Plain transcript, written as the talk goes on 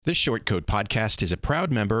The Short Code Podcast is a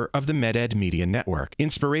proud member of the MedEd Media Network.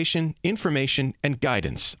 Inspiration, information, and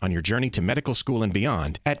guidance on your journey to medical school and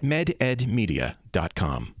beyond at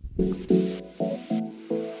mededmedia.com.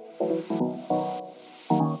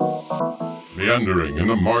 Meandering in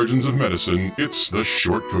the margins of medicine, it's the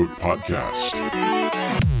Short Code Podcast.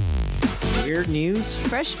 Weird news,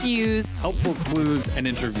 fresh views, helpful clues, and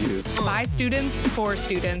interviews. By students, for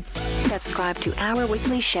students. Subscribe to our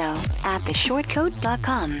weekly show at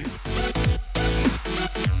theshortcode.com.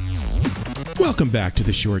 Welcome back to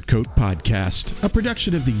the Short Code Podcast, a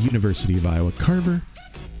production of the University of Iowa Carver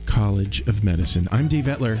College of Medicine. I'm Dave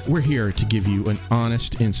Etler. We're here to give you an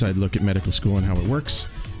honest inside look at medical school and how it works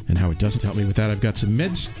and how it doesn't. Help me with that. I've got some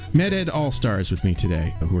MedEd All-Stars with me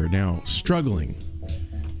today who are now struggling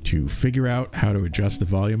to figure out how to adjust the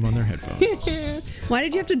volume on their headphones. Why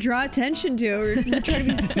did you have to draw attention to it? We're trying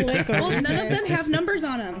to be slick. Well, none of them have numbers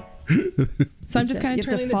on them. So I'm just kind of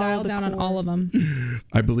turning the dial down on all of them.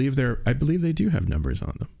 I believe they do have numbers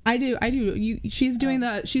on them. I do. She's doing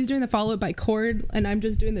the follow by chord, and I'm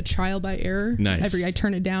just doing the trial by error. Nice. I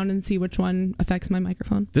turn it down and see which one affects my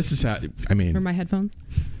microphone. This is how or my headphones.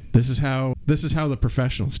 This is how the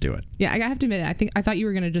professionals do it. Yeah, I have to admit it. I thought you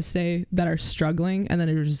were going to just say that are struggling, and then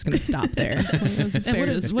it was just going to stop there.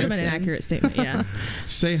 It would have been an accurate statement. Yeah.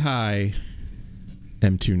 Say hi,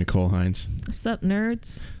 M2 Nicole Hines. What's up,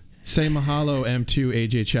 nerds? Say mahalo, M2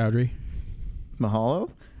 AJ Chowdhury.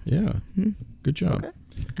 Mahalo? Yeah. Good job.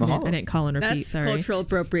 Okay. I didn't call and repeat. That's sorry. cultural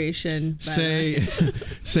appropriation. Say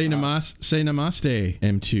namaste,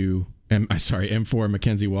 M4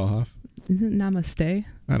 Mackenzie Walhoff. Isn't namaste?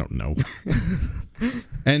 I don't know.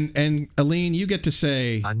 and Aline, you get to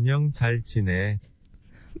say 안녕 잘 지내.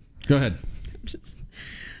 Go ahead.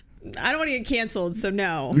 I don't want to get canceled, so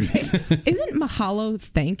no. Isn't mahalo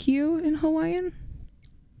thank you in Hawaiian?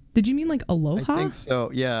 Did you mean like aloha? I think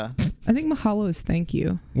so, yeah. I think mahalo is thank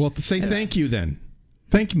you. Well, say thank you then.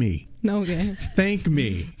 Thank me. No, okay. Thank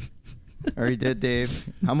me. Already did, Dave.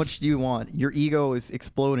 How much do you want? Your ego is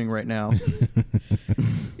exploding right now.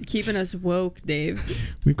 Keeping us woke, Dave.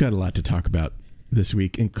 We've got a lot to talk about this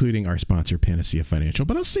week, including our sponsor, Panacea Financial,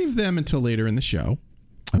 but I'll save them until later in the show.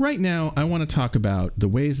 Right now, I want to talk about the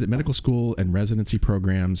ways that medical school and residency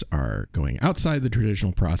programs are going outside the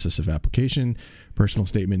traditional process of application, personal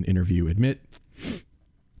statement, interview, admit,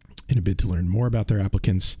 in a bid to learn more about their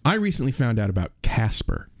applicants. I recently found out about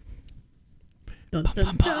Casper, Dun,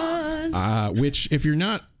 dun, dun. Which, if you're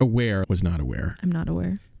not aware, I'm not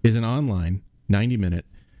aware. is an online 90-minute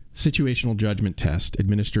situational judgment test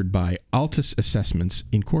administered by Altus Assessments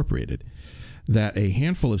Incorporated that a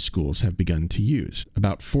handful of schools have begun to use.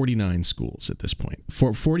 About 49 schools at this point.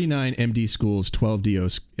 49 MD schools, 12 DO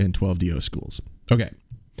and 12 DO schools. Okay.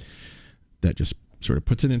 That just sort of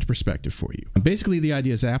puts it into perspective for you. Basically, the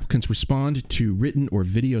idea is applicants respond to written or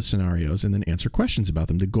video scenarios and then answer questions about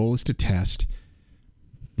them. The goal is to test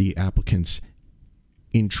the applicant's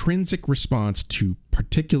intrinsic response to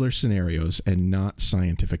particular scenarios and not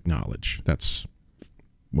scientific knowledge. That's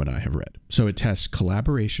what I have read. So it tests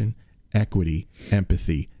collaboration, equity,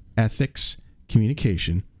 empathy, ethics,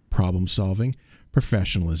 communication, problem solving,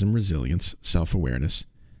 professionalism, resilience, self-awareness,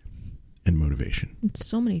 and motivation. It's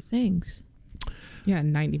so many things. Yeah,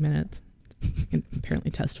 90 minutes. You can apparently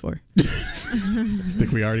test for. I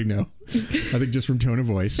think we already know. I think just from tone of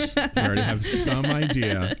voice, we already have some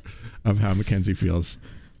idea of how Mackenzie feels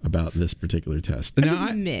about this particular test.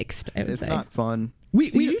 Now, mixed, I would say. It's not fun.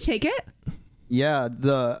 Did you take it? Yeah,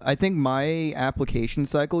 I think my application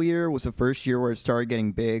cycle year was the first year where it started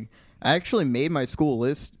getting big. I actually made my school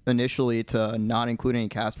list initially to not include any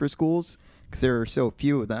Casper schools because there were so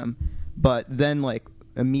few of them. But then,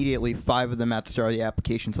 immediately 5 of them at the start of the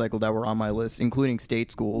application cycle that were on my list, including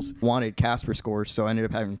state schools, wanted Casper scores, so I ended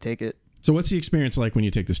up having to take it. So what's the experience like when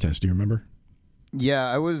you take this test? Do you remember?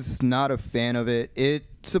 Yeah, I was not a fan of it.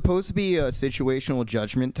 It's supposed to be a situational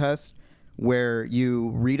judgment test where you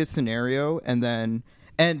read a scenario and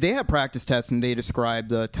they have practice tests and they describe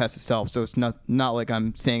the test itself, so it's not like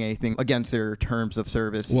I'm saying anything against their terms of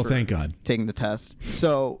service. Well, thank God. Taking the test.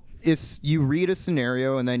 So you read a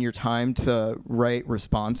scenario and then you're timed to write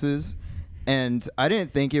responses, and I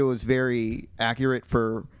didn't think it was very accurate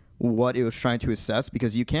for what it was trying to assess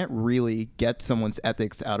because you can't really get someone's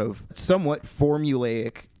ethics out of somewhat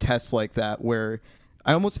formulaic tests like that, where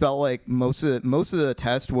I almost felt like most of the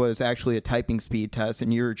test was actually a typing speed test,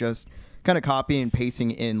 and you're just kind of copying and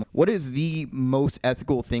pasting in what is the most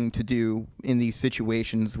ethical thing to do in these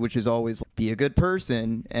situations, which is always be a good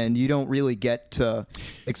person, and you don't really get to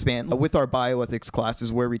expand. With our bioethics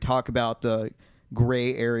classes where we talk about the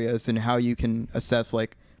gray areas and how you can assess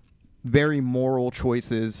very moral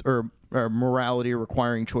choices or morality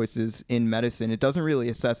requiring choices in medicine. It doesn't really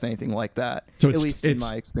assess anything like that, So at least in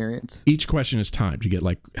my experience. Each question is timed. You get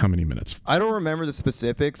like how many minutes? I don't remember the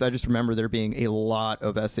specifics. I just remember there being a lot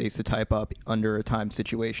of essays to type up under a time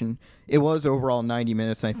situation. It was overall 90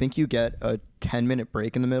 minutes, and I think you get a 10-minute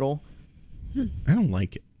break in the middle. I don't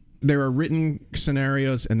like it. There are written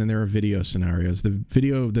scenarios and then there are video scenarios. The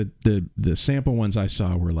video, the sample ones I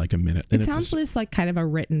saw were like a minute. And it sounds just like kind of a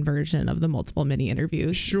written version of the multiple mini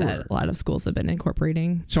interviews that a lot of schools have been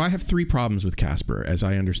incorporating. So I have 3 problems with Casper as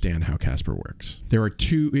I understand how Casper works. There are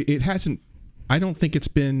 2. I don't think it's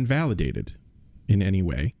been validated in any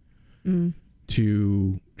way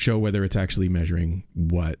to show whether it's actually measuring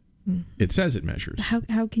what it says it measures.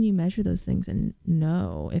 How can you measure those things and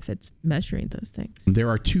know if it's measuring those things? There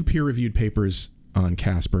are 2 peer-reviewed papers on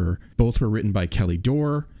Casper. Both were written by Kelly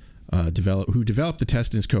Dorr, who developed the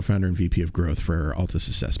test and is co-founder and VP of growth for Altus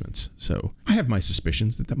Assessments. So I have my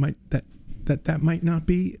suspicions that might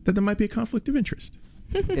be a conflict of interest.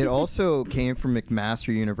 It also came from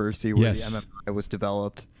McMaster University where the MMI was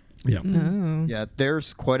developed. Yeah. Oh. Yeah,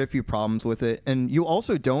 there's quite a few problems with it. And you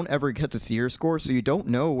also don't ever get to see your score, so you don't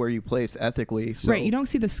know where you place ethically. So, Right, you don't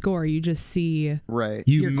see the score, you just see You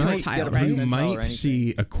your might, quartile, right? You might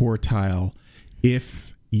see a quartile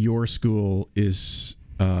if your school is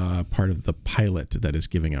part of the pilot that is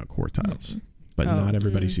giving out quartiles. But not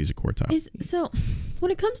everybody sees a quartile. So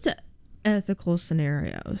when it comes to ethical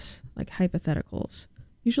scenarios, like hypotheticals,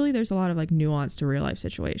 usually there's a lot of like nuance to real life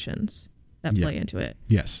situations that play into it.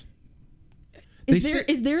 Yes.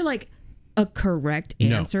 Is there like a correct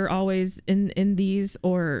answer always in these,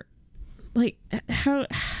 or like who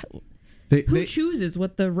chooses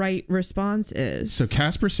what the right response is? So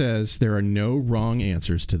Casper says there are no wrong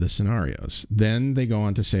answers to the scenarios. Then they go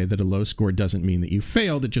on to say that a low score doesn't mean that you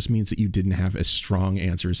failed. It just means that you didn't have as strong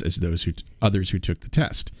answers as others who took the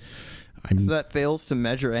test. So that fails to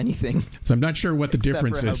measure anything. So I'm not sure what the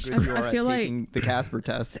difference is. I feel like the Casper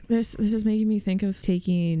test. This is making me think of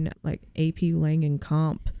taking like AP Lang and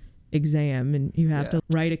Comp exam, and you have to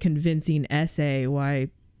write a convincing essay why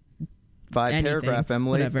 5-paragraph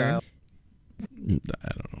MLA style.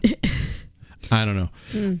 I don't know.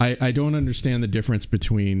 I don't understand the difference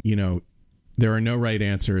between, there are no right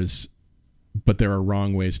answers, but there are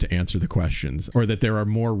wrong ways to answer the questions, or that there are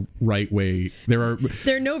more right way. There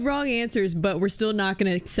are no wrong answers, but we're still not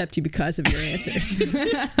going to accept you because of your answers.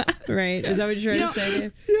 Right? Is that what you're trying to say,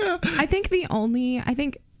 Dave? Yeah. I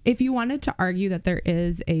think if you wanted to argue that there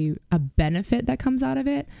is a benefit that comes out of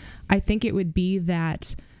it, I think it would be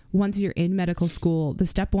that once you're in medical school, the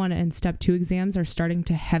step 1 and step 2 exams are starting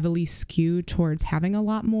to heavily skew towards having a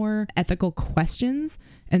lot more ethical questions.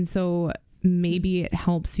 And so maybe it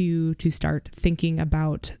helps you to start thinking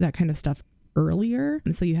about that kind of stuff earlier.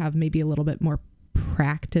 And so you have maybe a little bit more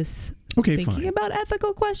practice thinking about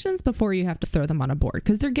ethical questions before you have to throw them on a board,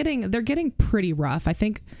 because they're getting pretty rough. I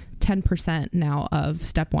think 10% now of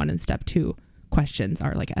step 1 and step 2 questions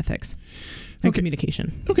are like ethics and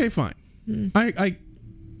communication. Okay, fine.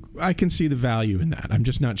 I can see the value in that. I'm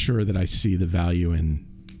just not sure that I see the value in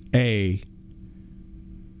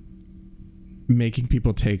making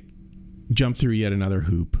people jump through yet another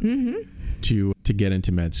hoop to get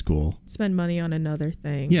into med school. Spend money on another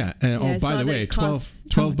thing. Yeah. And by the way,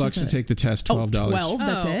 $12 bucks to take the test, $12. $12,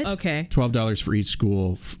 that's it? Okay. $12 for each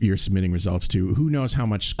school you're submitting results to. Who knows how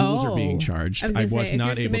much schools are being charged? I was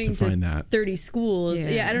not able to find that. 30 schools.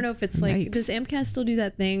 Yeah, I don't know if it's like, does AMCAS still do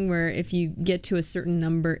that thing where if you get to a certain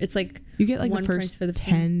number, it's like you get like one the first for the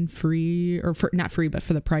 10 free, or not free, but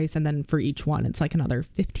for the price, and then for each one it's like another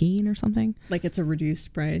 15 or something. Like it's a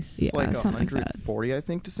reduced price. Yeah, it's like something like that. $140, I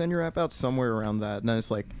think, to send your app out, somewhere around that. And then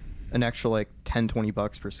it's like an extra like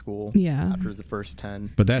 $10-$20 per school. Yeah. After the first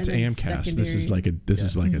 10. But that's AMCAS. This is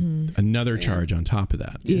like another charge on top of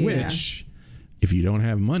that. Yeah. Which, if you don't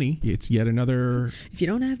have money, it's yet another. If you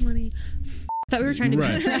don't have money. I thought we were trying to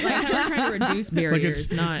trying to reduce barriers,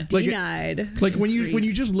 not denied. Like when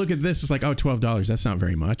you just look at this, it's like, oh, $12. That's not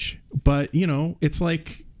very much. But it's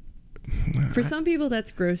like for some people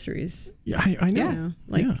that's groceries. Yeah, I know.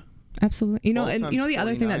 Yeah. Absolutely. The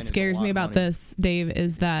other thing that scares me about this, Dave,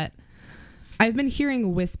 is that I've been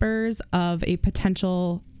hearing whispers of a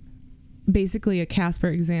potential, basically a Casper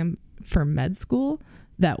exam for med school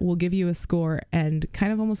that will give you a score and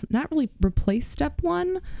kind of almost not really replace step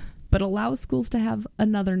 1, but allow schools to have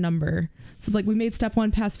another number. So it's like, we made step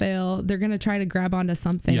 1 pass fail. They're going to try to grab onto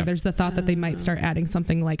something. Yeah. There's the thought that they might start adding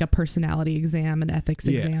something like a personality exam, an ethics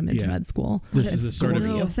exam into med school. This is the sort of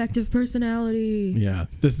effective personality. Yeah,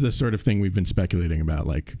 this is the sort of thing we've been speculating about.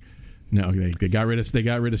 Like, no, they got rid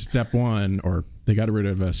of step 1, or They got rid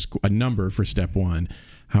of a number for step 1.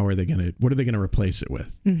 What are they going to replace it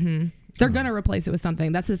with? Mm-hmm. They're going to replace it with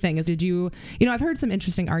something. That's the thing is, I've heard some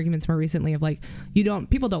interesting arguments more recently of like,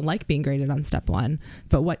 people don't like being graded on step 1,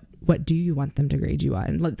 but what do you want them to grade you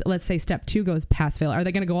on? Let's say step 2 goes pass fail. Are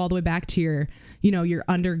they going to go all the way back to your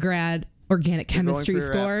undergrad organic chemistry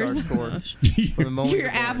scores? Your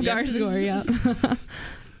APGAR score, yeah.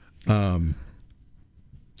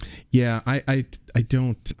 Yeah,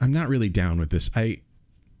 I'm not really down with this. I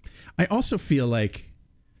also feel like,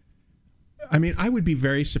 I would be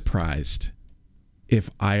very surprised if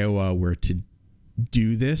Iowa were to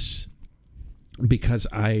do this, because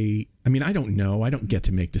I don't know. I don't get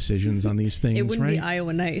to make decisions on these things. It wouldn't right? be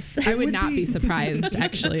Iowa nice. I would not be surprised,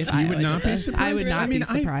 actually. If I would not be surprised. I would not be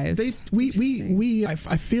surprised.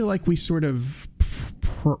 I feel like we sort of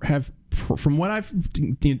have, from what I've,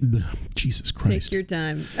 Jesus Christ. Take your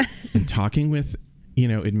time. In talking with,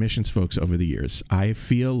 admissions folks over the years, I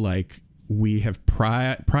feel like we have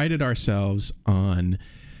prided ourselves on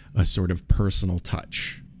a sort of personal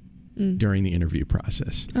touch during the interview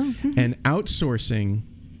process, and outsourcing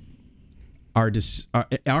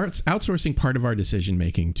outsourcing part of our decision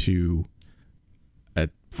making to a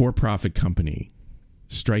for-profit company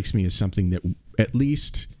strikes me as something that, at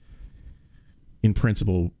least in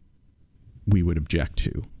principle, we would object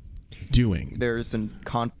to doing. There's a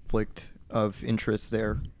conflict of interest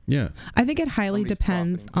there. Yeah. I think it highly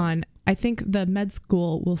depends on, I think the med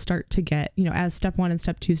school will start to get, as step 1 and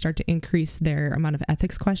step 2 start to increase their amount of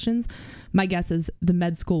ethics questions, my guess is the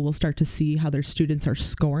med school will start to see how their students are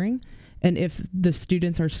scoring. And if the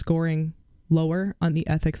students are scoring lower on the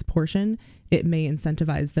ethics portion, it may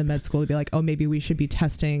incentivize the med school to be like, oh, maybe we should be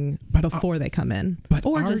testing before they come in,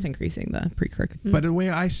 or just increasing the pre-curriculum. But the way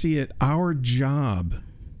I see it, our job,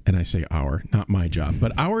 and I say our, not my job,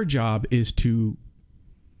 but our job is to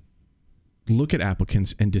look at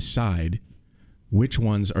applicants and decide which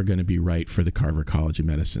ones are going to be right for the Carver College of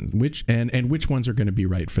Medicine, which ones are going to be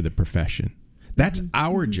right for the profession. That's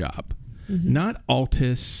our job, not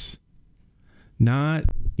Altus, not,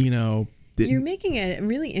 You're making a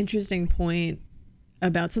really interesting point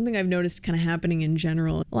about something I've noticed kind of happening in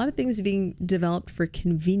general. A lot of things being developed for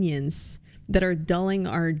convenience that are dulling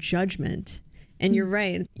our judgment. And you're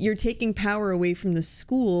right. You're taking power away from the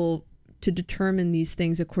school to determine these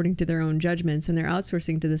things according to their own judgments, and they're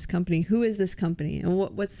outsourcing to this company. Who is this company, and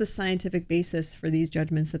what's the scientific basis for these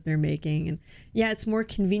judgments that they're making? And yeah, it's more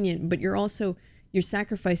convenient, but you're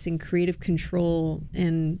sacrificing creative control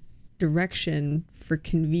and direction for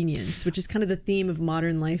convenience, which is kind of the theme of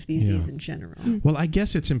modern life these days in general. Well, I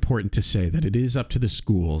guess it's important to say that it is up to the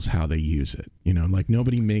schools how they use it. Like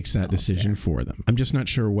nobody makes that decision for them. I'm just not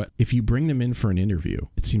sure if you bring them in for an interview,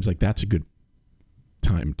 it seems like that's a good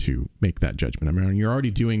time to make that judgment. You're already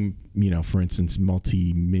doing, for instance,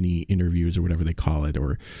 mini interviews or whatever they call it,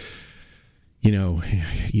 or,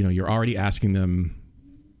 you're already asking them,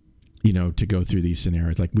 to go through these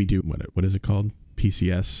scenarios like we do. What is it called?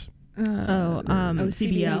 PCS?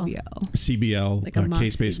 CBL. CBL, like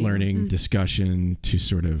case-based learning discussion to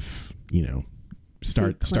sort of,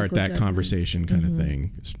 start that conversation kind of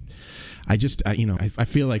thing. I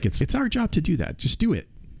feel like it's our job to do that. Just do it.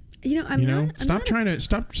 Stop trying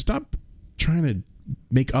to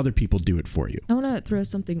make other people do it for you. I want to throw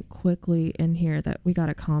something quickly in here that we got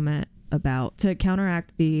a comment about. To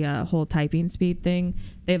counteract the whole typing speed thing,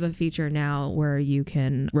 they have a feature now where you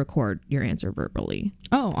can record your answer verbally.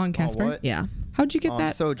 Oh, on Casper? what? Yeah. How'd you get that?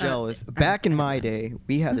 I'm so jealous. Back in my day,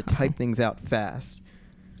 we had to type things out fast.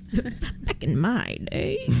 Back in my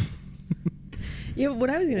day.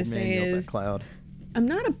 What I was going to say is, cloud. I'm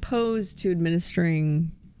not opposed to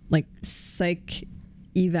administering like psych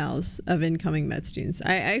evals of incoming med students.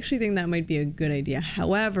 I actually think that might be a good idea.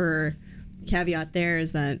 However, caveat there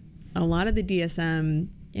is that a lot of the DSM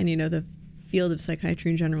and the field of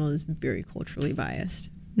psychiatry in general is very culturally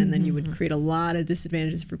biased, and then you would create a lot of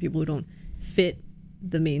disadvantages for people who don't fit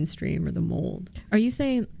the mainstream or the mold. Are you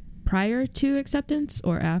saying prior to acceptance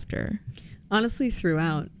or after? Honestly,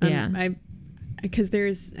 throughout. Yeah. Because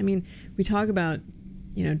we talk about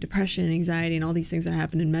depression, anxiety, and all these things that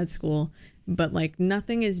happen in med school, but like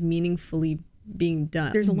nothing is meaningfully being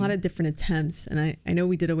done. There's a lot of different attempts, and I know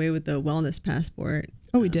we did away with the wellness passport.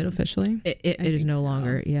 Oh, we did officially? It is no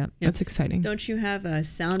longer. Yeah. That's exciting. Don't you have a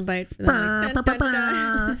soundbite for that? Like, dun, dun,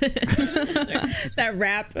 dun. That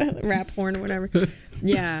rap horn or whatever.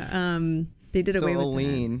 Yeah, they did away with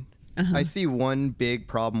Aline, I see one big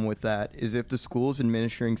problem with that is if the school's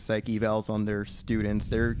administering psych evals on their students,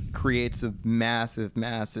 there creates a massive,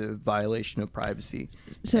 massive violation of privacy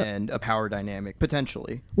and a power dynamic,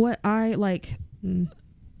 potentially. What I like,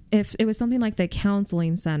 if it was something like the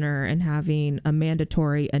counseling center and having a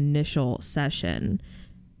mandatory initial session,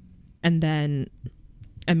 and then,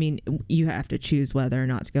 I mean, you have to choose whether or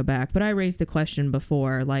not to go back. But I raised the question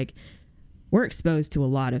before, like, we're exposed to a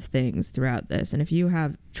lot of things throughout this. And if you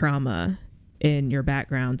have trauma in your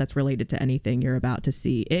background that's related to anything you're about to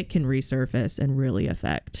see, it can resurface and really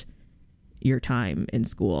affect your time in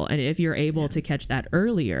school. And if you're able to catch that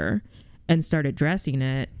earlier and start addressing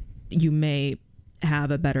it, you may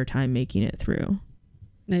have a better time making it through.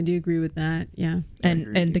 I do agree with that. Yeah.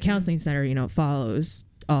 And the counseling center, you know, follows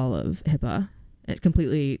all of HIPAA. It's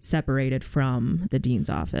completely separated from the dean's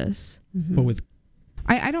office. Mm-hmm. But with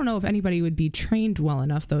I don't know if anybody would be trained well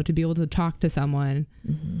enough, though, to be able to talk to someone,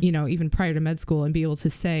 you know, even prior to med school, and be able to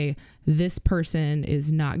say, this person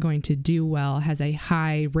is not going to do well, has a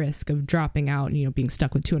high risk of dropping out and, you know, being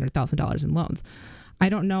stuck with $200,000 in loans. I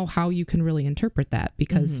don't know how you can really interpret that,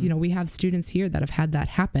 because, you know, we have students here that have had that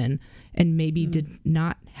happen and maybe did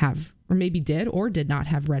not have, or maybe did or did not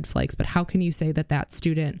have red flags. But how can you say that that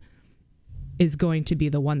student is going to be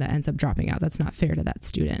the one that ends up dropping out? That's not fair to that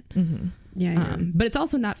student. Yeah. But it's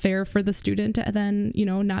also not fair for the student to then, you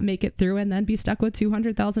know, not make it through and then be stuck with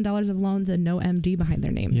 $200,000 of loans and no MD behind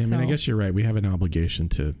their name. Yeah, I mean, I guess you're right. We have an obligation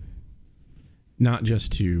to not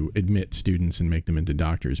just to admit students and make them into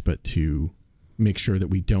doctors, but to make sure that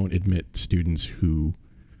we don't admit students who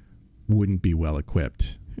wouldn't be well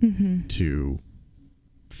equipped to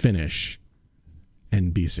finish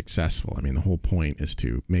and be successful. I mean, the whole point is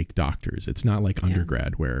to make doctors. It's not like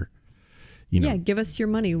undergrad where, you know. Yeah, give us your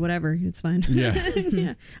money, whatever. It's fine. Yeah.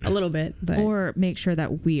 Yeah, a little bit. But. Or make sure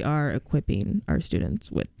that we are equipping our students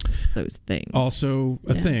with those things. Also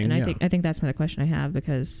a thing. And I think that's the question I have,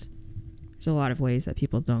 because there's a lot of ways that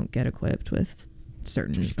people don't get equipped with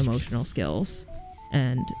certain emotional skills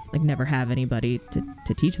and like never have anybody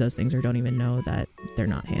to teach those things, or don't even know that they're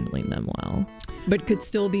not handling them well. But could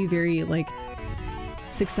still be very like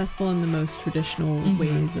successful in the most traditional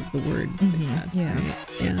ways of the word success. Yeah.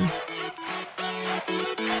 Right? Yeah.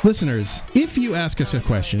 Listeners, if you ask us a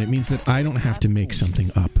question, it means that I don't have to make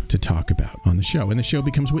something up to talk about on the show, and the show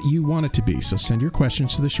becomes what you want it to be. So send your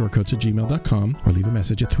questions to theshortcoats@gmail.com or leave a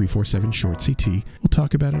message at 347-SHORT-CT. We'll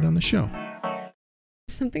talk about it on the show.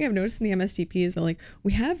 Something I've noticed in the MSTP is that like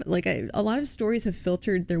we have like a lot of stories have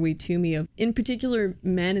filtered their way to me of, in particular,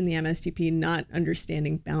 men in the MSTP not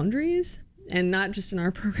understanding boundaries, and not just in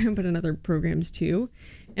our program but in other programs too.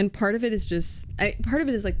 And part of it is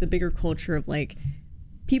like the bigger culture of like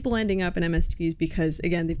people ending up in MSTPs because,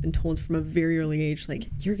 again, they've been told from a very early age, like,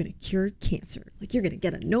 you're going to cure cancer, like you're going to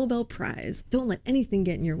get a Nobel Prize, don't let anything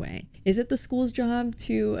get in your way. Is it the school's job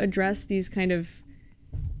to address these kind of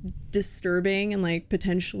disturbing and like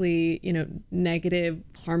potentially, you know, negative,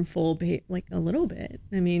 harmful behavior, like a little bit?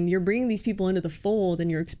 I mean, you're bringing these people into the fold and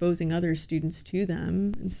you're exposing other students to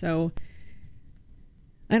them. And so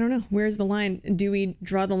I don't know, where's the line? Do we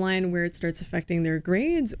draw the line where it starts affecting their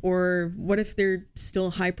grades, or what if they're still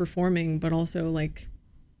high performing but also like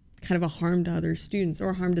kind of a harm to other students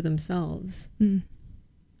or a harm to themselves?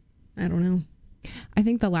 I don't know. I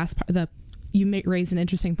think the last part, you raised an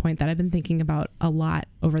interesting point that I've been thinking about a lot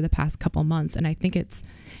over the past couple months, and I think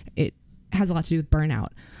it has a lot to do with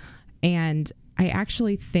burnout. And I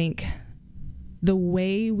actually think the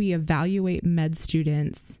way we evaluate med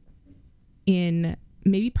students in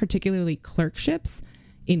maybe particularly clerkships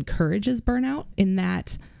encourages burnout, in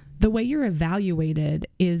that the way you're evaluated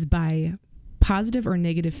is by positive or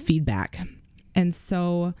negative feedback. And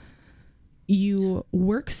so you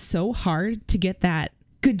work so hard to get that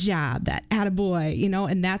good job, that attaboy, you know,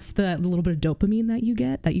 and that's the little bit of dopamine that you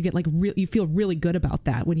get like you feel really good about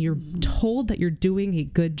that when you're told that you're doing a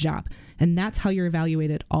good job. And that's how you're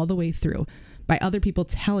evaluated all the way through, by other people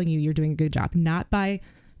telling you you're doing a good job, not by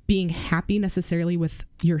being happy necessarily with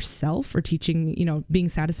yourself or teaching, you know, being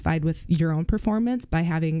satisfied with your own performance, by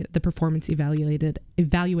having the performance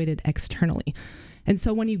evaluated externally. And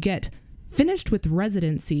so when you get finished with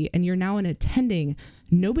residency and you're now an attending,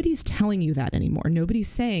 nobody's telling you that anymore. Nobody's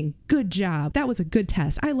saying, good job, that was a good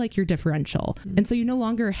test, I like your differential. And so you no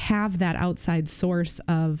longer have that outside source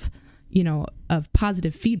of, you know, of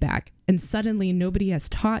positive feedback. And suddenly nobody has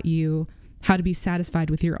taught you how to be satisfied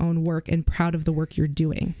with your own work and proud of the work you're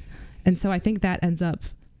doing. And so I think that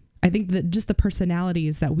I think that just the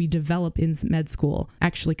personalities that we develop in med school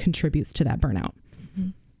actually contributes to that burnout.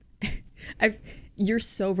 You're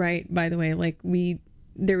so right, by the way. Like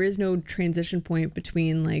there is no transition point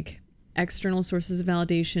between like external sources of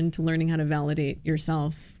validation to learning how to validate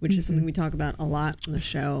yourself, which is something we talk about a lot on the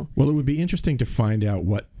show. Well, it would be interesting to find out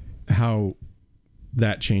how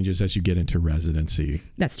that changes as you get into residency.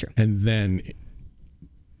 That's true. And then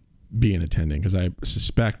be an attending, because I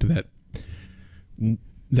suspect that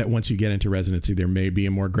once you get into residency, there may be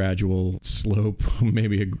a more gradual slope,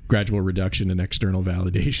 maybe a gradual reduction in external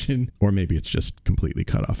validation, or maybe it's just completely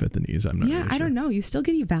cut off at the knees. I'm not really sure. I don't know. You still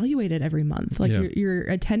get evaluated every month. Like your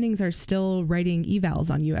attendings are still writing evals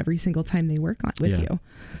on you every single time they work with you.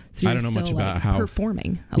 So you're I don't know still, much about how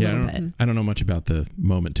performing a little bit. I don't know much about the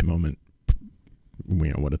moment to moment,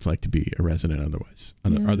 what it's like to be a resident otherwise,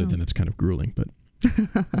 other than it's kind of grueling, but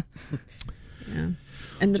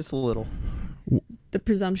and just a little. The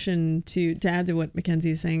presumption, to add to what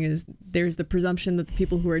Mackenzie is saying, is there's the presumption that the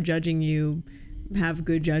people who are judging you have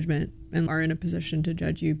good judgment and are in a position to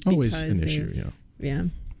judge you. Always an issue, yeah.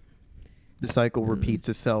 The cycle repeats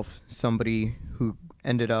itself. Somebody who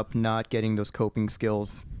ended up not getting those coping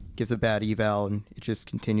skills gives a bad eval, and it just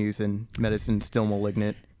continues, and medicine's still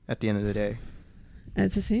malignant at the end of the day.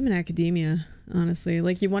 It's the same in academia, honestly.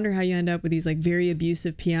 Like, you wonder how you end up with these like very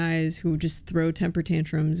abusive PIs who just throw temper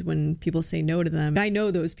tantrums when people say no to them. I know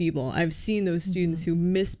those people. I've seen those students who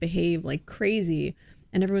misbehave like crazy,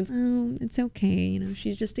 and everyone's, oh, it's okay.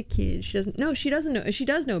 She's just a kid. She doesn't know. She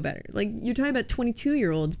does know better. Like, you're talking about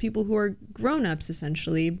 22-year-olds, people who are grown-ups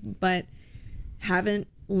essentially, but haven't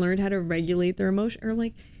learned how to regulate their emotion, or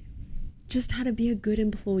like just how to be a good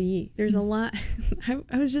employee. There's a lot.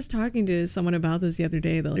 I was just talking to someone about this the other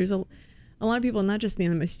day, though. There's a lot of people, not just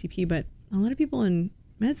in the MSTP, but a lot of people in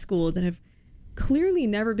med school that have clearly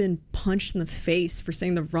never been punched in the face for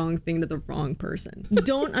saying the wrong thing to the wrong person.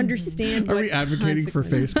 Don't understand. Are we advocating for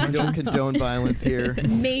face punching? Don't condone violence here.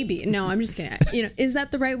 Maybe. No, I'm just kidding. Is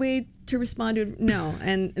that the right way to respond to it? No.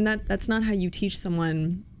 And that's not how you teach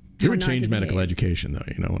someone. It would change medical education, though.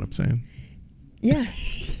 You know what I'm saying? Yeah.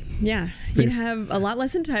 Yeah, you'd have a lot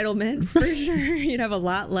less entitlement, for sure. You'd have a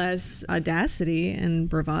lot less audacity and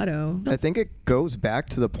bravado. I think it goes back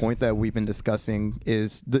to the point that we've been discussing,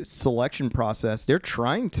 is the selection process. They're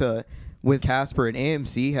trying to, with Casper, and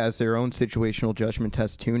AMC has their own situational judgment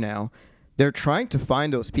test too now. They're trying to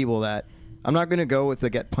find those people that, I'm not going to go with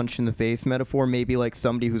the get punched in the face metaphor, maybe like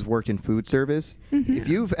somebody who's worked in food service. Mm-hmm. If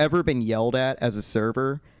you've ever been yelled at as a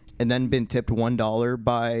server and then been tipped $1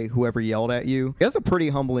 by whoever yelled at you, that's a pretty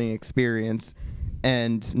humbling experience.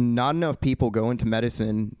 And not enough people go into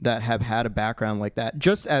medicine that have had a background like that.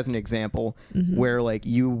 Just as an example, where like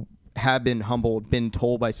you have been humbled, been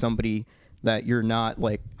told by somebody that you're not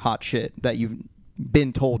like hot shit, that you've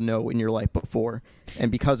been told no in your life before.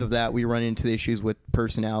 And because of that, we run into the issues with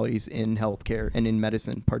personalities in healthcare and in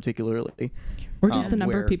medicine particularly. Or just the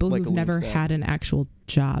number of people who've never had an actual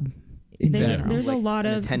job. There's a lot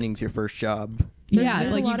of attending's your first job.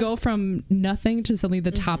 There's like you go from nothing to suddenly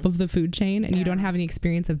the top of the food chain, and you don't have any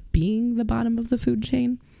experience of being the bottom of the food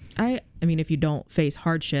chain. I mean, if you don't face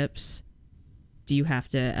hardships, do you have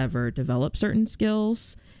to ever develop certain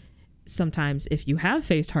skills? Sometimes if you have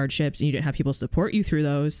faced hardships and you didn't have people support you through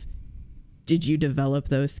those, did you develop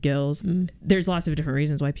those skills? There's lots of different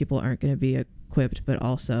reasons why people aren't going to be equipped, but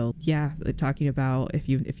also, talking about if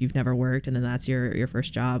you've never worked and then that's your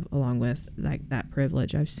first job, along with like that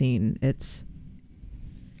privilege, I've seen it's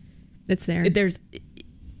there. There's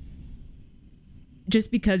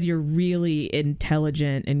just because you're really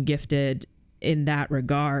intelligent and gifted in that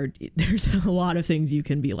regard, there's a lot of things you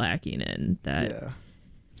can be lacking in that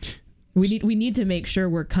we need to make sure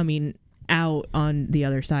we're coming out on the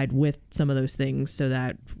other side with some of those things so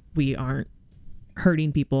that we aren't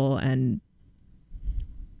hurting people and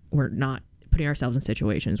we're not putting ourselves in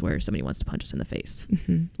situations where somebody wants to punch us in the face.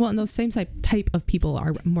 Mm-hmm. Well, and those same type of people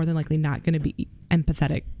are more than likely not going to be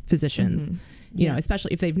empathetic physicians, you know,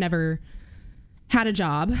 especially if they've never had a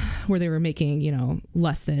job where they were making,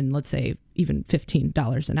 less than, let's say, even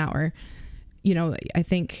 $15 an hour. I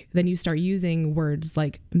think then you start using words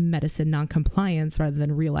like medicine noncompliance rather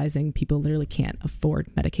than realizing people literally can't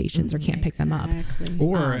afford medications or can't pick them up.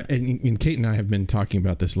 Or, and Kate and I have been talking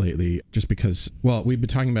about this lately, just because, we've been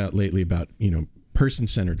talking about lately about,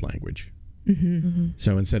 person-centered language.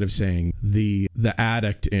 So instead of saying the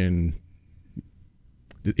addict in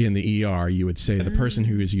the ER, you would say the person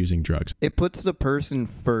who is using drugs. It puts the person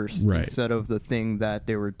first instead of the thing that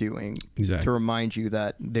they were doing. Exactly. To remind you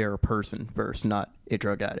that they're a person first, not a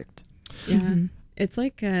drug addict. Yeah. It's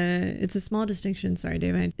like it's a small distinction. Sorry,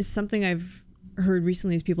 David. It's something I've heard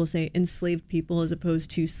recently is people say enslaved people as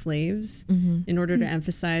opposed to slaves in order to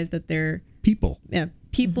emphasize that they're people. Yeah.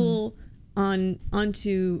 People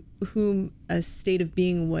onto whom a state of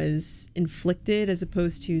being was inflicted as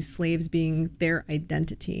opposed to slaves being their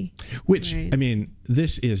identity. Which, I mean,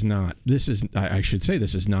 this is not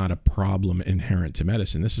a problem inherent to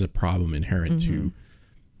medicine. This is a problem inherent to,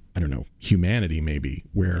 humanity maybe,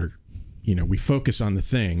 where, we focus on the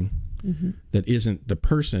thing that isn't the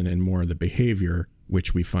person and more the behavior,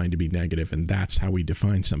 which we find to be negative, and that's how we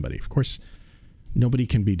define somebody. Of course, nobody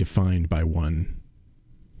can be defined by one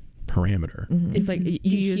parameter. It's like you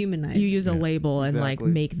use a label and like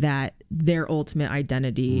make that their ultimate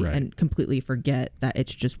identity and completely forget that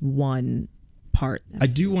it's just one part. I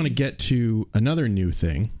do want to get to another new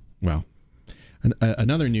thing. Well,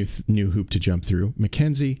 another new hoop to jump through.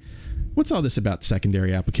 Mackenzie, what's all this about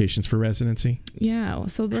secondary applications for residency? Yeah,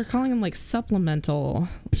 so they're calling them like supplemental.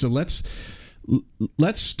 So let's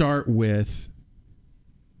start with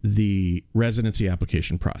the residency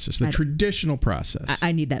application process, the traditional process.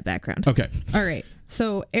 I need that background. Okay. All right.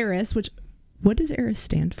 So ERAS, what does ERAS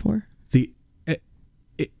stand for? The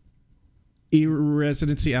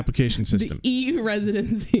E-residency application system. The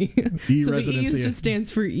E-residency. So the E just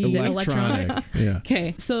stands for electronic. Yeah.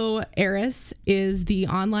 Okay. So ERAS is the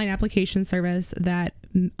online application service that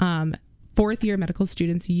fourth-year medical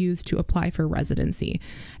students use to apply for residency.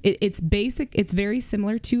 It's basic. It's very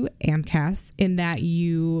similar to AMCAS in that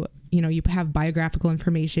you have biographical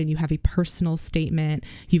information, you have a personal statement,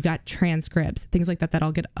 you've got transcripts, things like that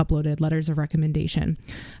all get uploaded, letters of recommendation,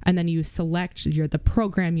 and then you select the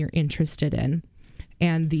program you're interested in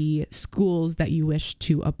and the schools that you wish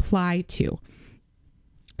to apply to.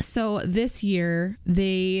 So this year,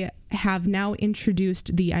 they have now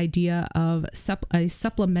introduced the idea of a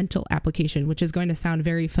supplemental application, which is going to sound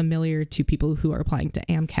very familiar to people who are applying to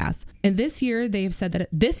AMCAS. And this year, they've said that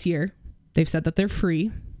they're free.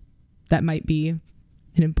 That might be an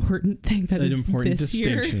important thing. An important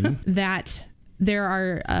distinction. That there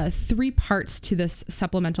are 3 parts to this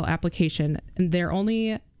supplemental application, and they're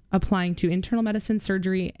only applying to internal medicine,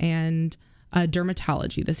 surgery, and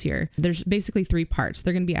dermatology this year. There's basically 3 parts.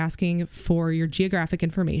 They're going to be asking for your geographic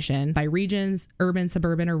information by regions, urban,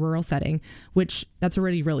 suburban, or rural setting, which that's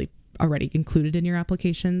already included in your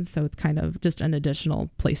application. So it's kind of just an additional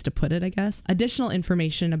place to put it, I guess. Additional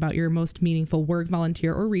information about your most meaningful work,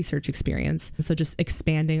 volunteer, or research experience. So just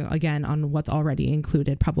expanding again on what's already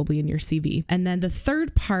included, probably in your CV. And then the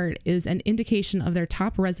third part is an indication of their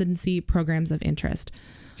top residency programs of interest.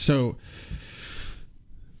 So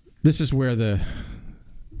this is where the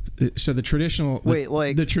traditional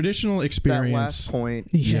the traditional experience. That last point.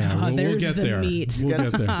 We'll get there. Meat. You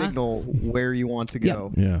got to signal where you want to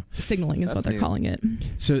go. Yeah. Signaling is what they're calling it.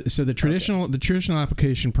 So the traditional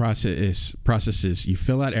application process is you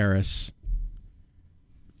fill out ERAS,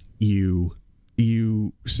 you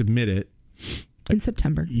submit it in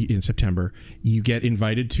September. You get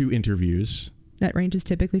invited to interviews. That ranges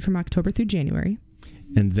typically from October through January.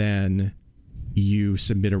 And then you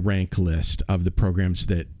submit a rank list of the programs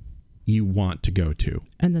that you want to go to.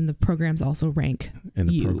 And then the programs also rank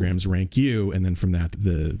programs rank you. And then from that,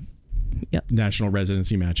 the National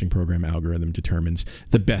Residency Matching Program algorithm determines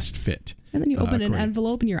the best fit. And then you open an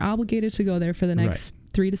envelope and you're obligated to go there for the next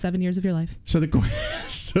 3 to 7 years of your life. So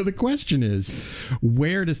the question is,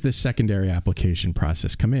 where does this secondary application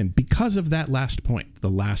process come in? Because of that last point, the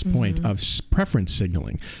last point of preference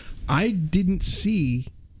signaling. I didn't see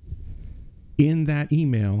in that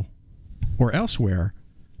email or elsewhere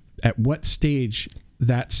at what stage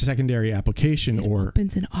that secondary application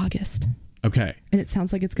opens in August. Okay. And it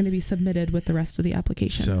sounds like it's going to be submitted with the rest of the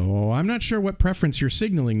application. So I'm not sure what preference you're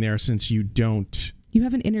signaling there, since you don't You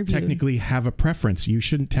have an interview. Technically have a preference. You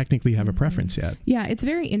shouldn't technically have a preference yet. Yeah, it's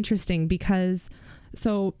very interesting because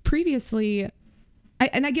so previously,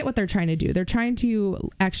 I get what they're trying to do. They're trying to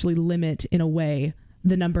actually limit, in a way,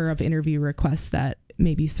 the number of interview requests that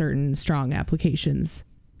maybe certain strong applications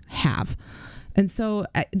have. And so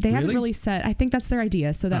they haven't really set, I think that's their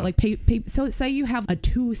idea. So that so say you have a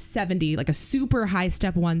 270, like a super high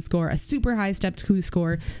step 1 score, a super high step 2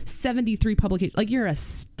 score, 73 publications, like you're a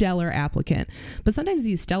stellar applicant. But sometimes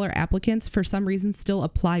these stellar applicants, for some reason, still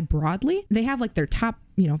apply broadly. They have like their top,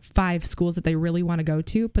 5 schools that they really want to go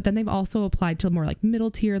to, but then they've also applied to more like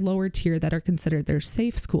middle tier, lower tier that are considered their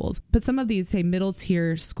safe schools. But some of these, say, middle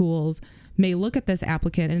tier schools may look at this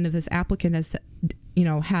applicant, and if this applicant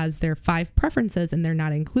has their 5 preferences and they're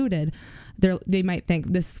not included, they might think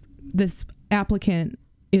this applicant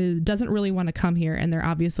doesn't really want to come here, and they're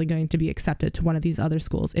obviously going to be accepted to one of these other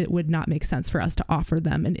schools. It would not make sense for us to offer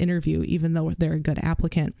them an interview, even though they're a good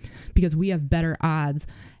applicant, because we have better odds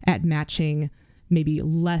at matching maybe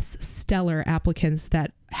less stellar applicants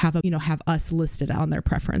that have us listed on their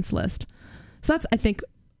preference list. So that's, I think,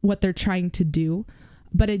 what they're trying to do.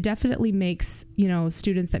 But it definitely makes,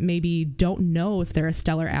 students that maybe don't know if they're a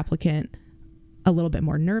stellar applicant a little bit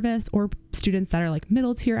more nervous, or students that are like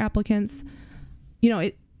middle tier applicants.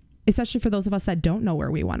 especially for those of us that don't know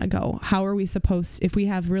where we want to go. How are we supposed, if we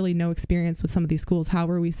have really no experience with some of these schools, how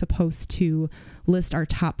are we supposed to list our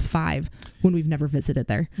top 5 when we've never visited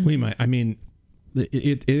there? We might. I mean,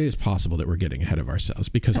 it is possible that we're getting ahead of ourselves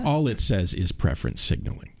because all it says is preference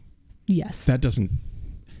signaling. Yes. That doesn't.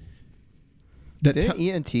 Didn't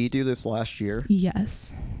ENT do this last year?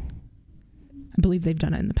 Yes. I believe they've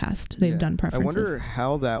done it in the past. They've done preferences. I wonder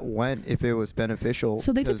how that went, if it was beneficial.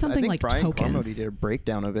 So they did something like Brian tokens. Carmody did a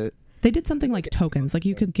breakdown of it. They did something like tokens. Like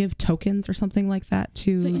you could give tokens or something like that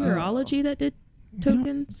to... Is it urology that did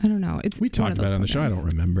tokens? I don't know. We talked about it on the show. I don't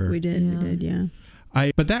remember. We did, yeah.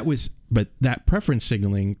 But that preference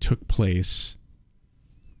signaling took place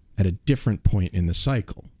at a different point in the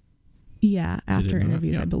cycle. Yeah, after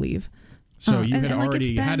interviews, I believe. So you had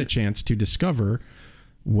already had a chance to discover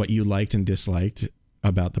what you liked and disliked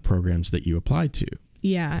about the programs that you applied to.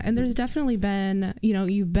 Yeah, and there's definitely been,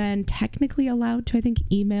 you've been technically allowed to, I think,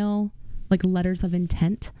 email like letters of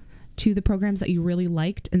intent to the programs that you really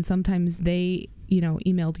liked, and sometimes they,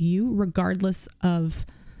 emailed you regardless of...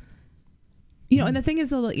 and the thing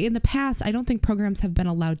is, in the past, I don't think programs have been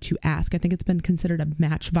allowed to ask. I think it's been considered a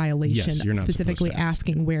match violation, yes, you're not specifically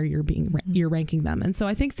asking where you're ranking them. And so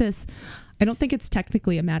I think I don't think it's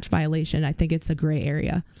technically a match violation. I think it's a gray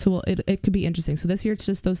area. So it could be interesting. So this year it's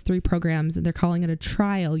just those 3 programs, and they're calling it a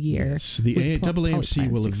trial year. Yes, the AAMC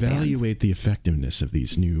will evaluate the effectiveness of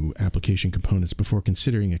these new application components before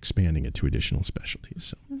considering expanding it to additional specialties.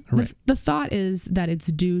 So, hooray. The thought is that it's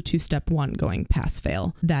due to step 1 going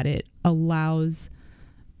pass-fail, that it allows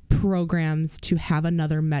programs to have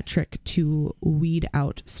another metric to weed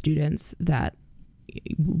out students that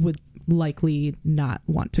would likely not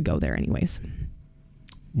want to go there anyways.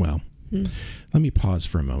 Well, let me pause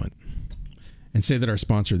for a moment and say that our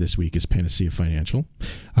sponsor this week is Panacea Financial,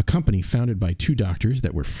 a company founded by 2 doctors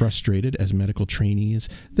that were frustrated as medical trainees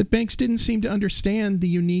that banks didn't seem to understand the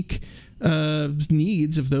unique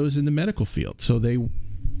needs of those in the medical field. So they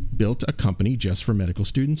built a company just for medical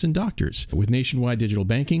students and doctors. With nationwide digital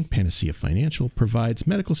banking, Panacea Financial provides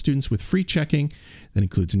medical students with free checking that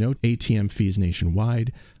includes no ATM fees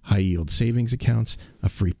nationwide, high-yield savings accounts, a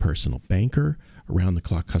free personal banker,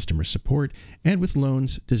 around-the-clock customer support, and with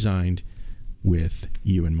loans designed with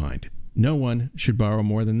you in mind. No one should borrow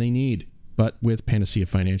more than they need, but with Panacea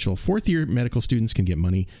Financial, 4th-year medical students can get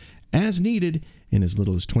money as needed in as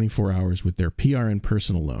little as 24 hours with their PRN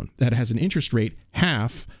personal loan. That has an interest rate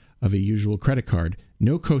half of a usual credit card,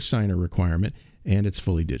 no cosigner requirement, and it's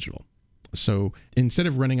fully digital. So instead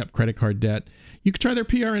of running up credit card debt, you could try their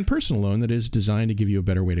PRN personal loan that is designed to give you a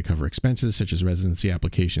better way to cover expenses such as residency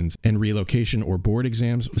applications and relocation or board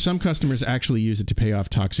exams. Some customers actually use it to pay off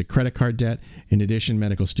toxic credit card debt. In addition,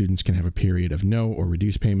 medical students can have a period of no or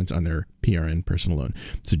reduced payments on their PRN personal loan.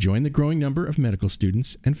 So join the growing number of medical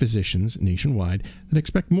students and physicians nationwide that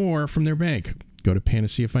expect more from their bank. Go to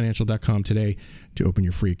panaceafinancial.com today to open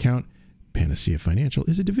your free account. Panacea Financial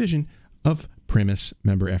is a division of Primis,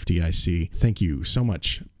 member FDIC. Thank you so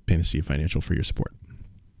much, Panacea Financial, for your support.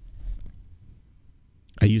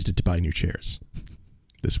 I used it to buy new chairs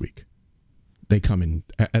this week. They come in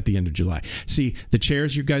at the end of July. See, the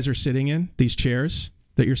chairs you guys are sitting in, these chairs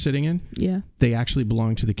that you're sitting in, they actually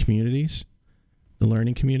belong to the communities, the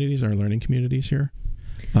learning communities, our learning communities here.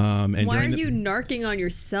 And why are you narking on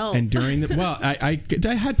yourself? And during the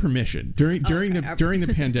I had permission during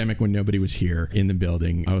the pandemic when nobody was here in the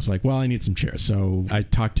building. I was like, well, I need some chairs. So I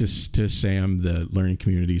talked to Sam, the learning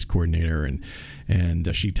communities coordinator,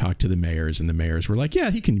 and she talked to the mayors, and the mayors were like,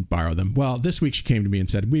 yeah, he can borrow them. Well, this week she came to me and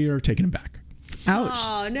said, we are taking them back. Ouch.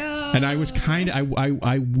 Oh, no. And I was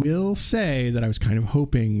I will say that I was kind of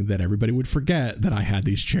hoping that everybody would forget that I had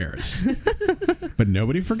these chairs. But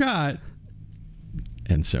nobody forgot.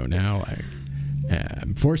 And so now I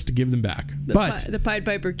am forced to give them back. The Pied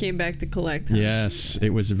Piper came back to collect. Huh? Yes, it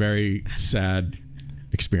was a very sad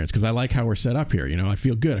experience because I like how we're set up here. I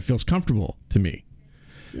feel good. It feels comfortable to me.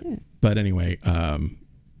 Yeah. But anyway,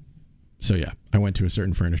 so yeah, I went to a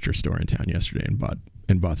certain furniture store in town yesterday and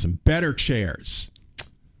bought some better chairs.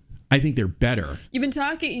 I think they're better. You've been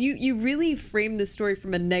talking. You really framed the story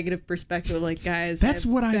from a negative perspective. Like, guys, that's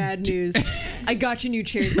what bad news. I got you new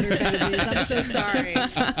chairs that are better news. I'm so sorry.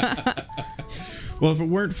 Well, if it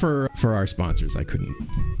weren't for our sponsors, I couldn't.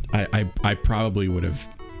 I probably would have.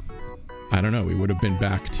 I don't know. We would have been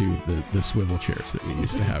back to the swivel chairs that we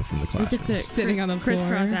used to have from the classroom. We could sit sitting on the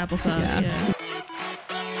crisscross applesauce. Yeah.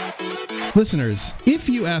 Listeners, if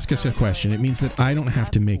you ask us a question, it means that I don't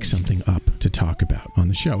have to make something up to talk about on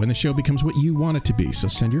the show, and the show becomes what you want it to be. So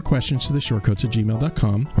send your questions to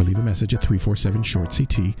theshortcoats@gmail.com or leave a message at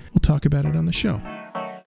 347-SHORT-CT. We'll talk about it on the show.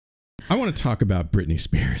 I want to talk about Britney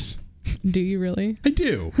Spears. Do you really? I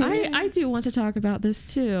do. I do want to talk about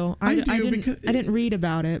this too. I didn't read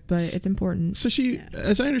about it, but it's important. So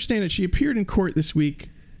as I understand it, she appeared in court this week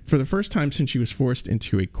for the first time since she was forced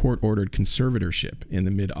into a court-ordered conservatorship in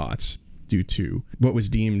the mid-aughts due to what was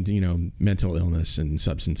deemed, mental illness and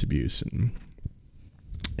substance abuse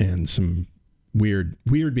and some weird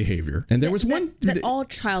behavior. And there was one that all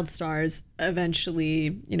child stars eventually,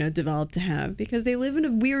 develop to have because they live in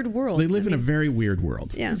a weird world. They live in a very weird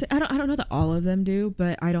world. Yeah. So I don't know that all of them do,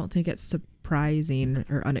 but I don't think it's surprising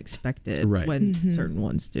or unexpected when certain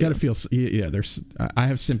ones do. You got to feel, I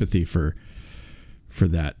have sympathy for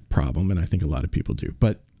that problem, and I think a lot of people do.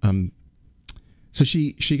 But so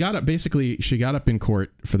she got up in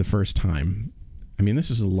court for the first time. I mean,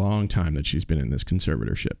 this is a long time that she's been in this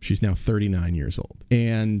conservatorship. She's now 39 years old.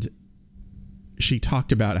 And she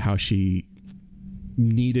talked about how she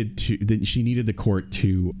needed the court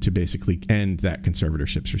to basically end that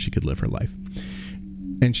conservatorship so she could live her life.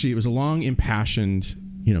 And it was a long, impassioned,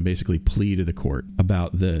 basically plea to the court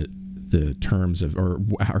about the terms of, or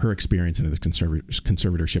her experience in this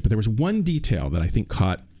conservatorship. But there was one detail that I think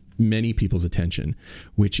caught many people's attention,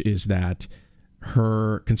 which is that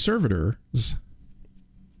her conservators,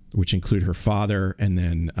 which include her father and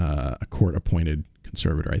then a court-appointed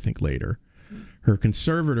conservator, I think later, her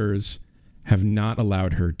conservators have not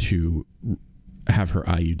allowed her to have her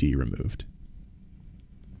IUD removed.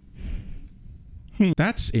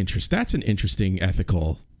 That's interesting. That's an interesting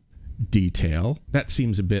ethical detail. That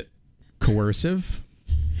seems a bit coercive.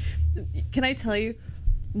 Can I tell you,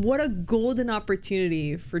 what a golden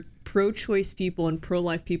opportunity for pro-choice people and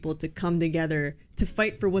pro-life people to come together to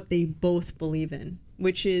fight for what they both believe in,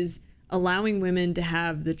 which is allowing women to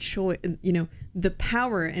have the choice, the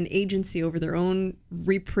power and agency over their own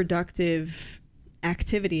reproductive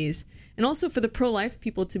activities. And also for the pro-life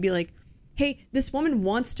people to be like, hey, this woman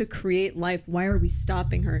wants to create life. Why are we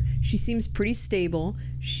stopping her? She seems pretty stable.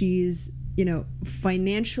 She's,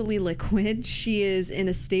 financially liquid. She is in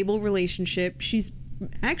a stable relationship. She's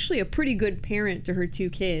actually a pretty good parent to her 2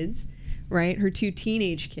 kids, right? Her 2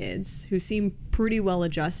 teenage kids who seem pretty well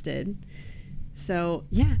adjusted. So,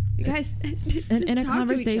 yeah, you guys, and a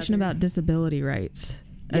conversation about disability rights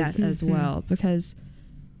as well, because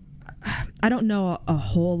I don't know a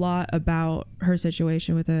whole lot about her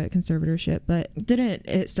situation with a conservatorship, but didn't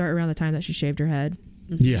it start around the time that she shaved her head?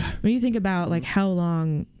 Yeah. When you think about like how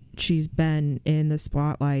long she's been in the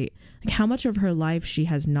spotlight, like how much of her life she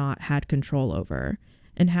has not had control over,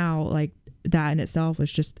 and how like that in itself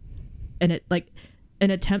was just an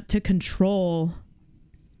attempt to control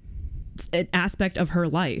an aspect of her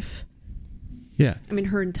life. Yeah. I mean,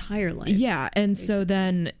 her entire life. Yeah. And basically. So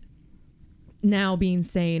then now being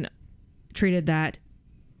treated that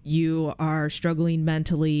you are struggling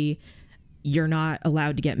mentally, you're not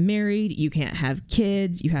allowed to get married, you can't have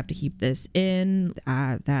kids, you have to keep this in.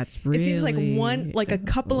 That's really... It seems like a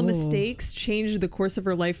couple of mistakes changed the course of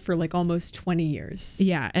her life for like almost 20 years.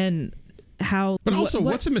 Yeah. And how... But also,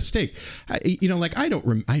 what's a mistake? I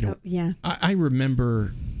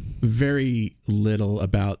remember very little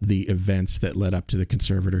about the events that led up to the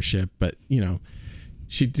conservatorship, but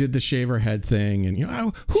she did the shave her head thing, and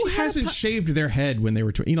who hasn't shaved their head when they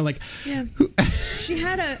were she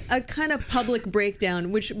had a kind of public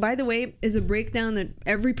breakdown, which by the way is a breakdown that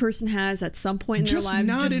every person has at some point in their lives,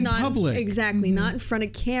 not in public. Exactly, not in front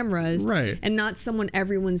of cameras, right? And not someone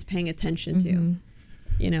everyone's paying attention to.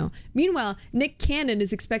 Meanwhile, Nick Cannon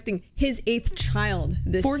is expecting his 8th child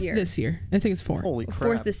this year. 4th this year. I think it's 4. Holy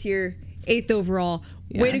crap. 4th this year, 8th overall.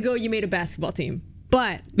 Yeah. Way to go, you made a basketball team.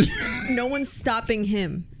 But no one's stopping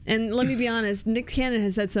him. And let me be honest, Nick Cannon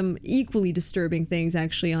has said some equally disturbing things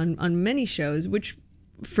actually on many shows, which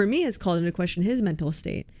for me has called into question his mental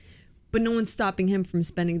state. But no one's stopping him from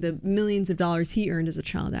spending the millions of dollars he earned as a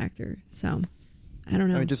child actor. So, I don't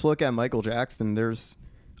know. I mean, just look at Michael Jackson. There's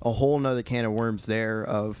a whole nother can of worms there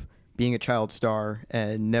of being a child star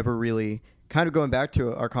and never really, kind of going back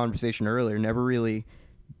to our conversation earlier, never really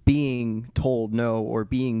being told no or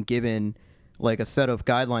being given like a set of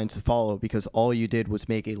guidelines to follow, because all you did was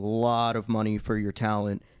make a lot of money for your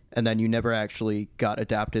talent and then you never actually got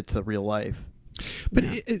adapted to real life. But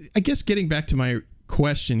I guess getting back to my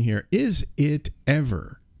question here, is it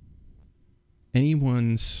ever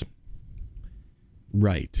anyone's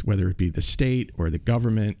right, whether it be the state or the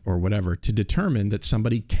government or whatever, to determine that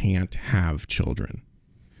somebody can't have children?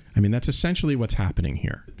 I mean, that's essentially what's happening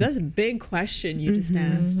here. That's a big question you just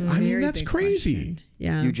asked. I mean, that's crazy. Question.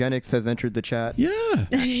 Yeah. Eugenics has entered the chat. Yeah.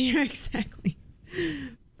 Yeah, exactly.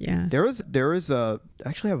 Yeah. There is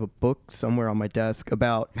actually I have a book somewhere on my desk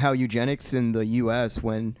about how eugenics in the U.S.,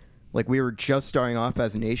 when like we were just starting off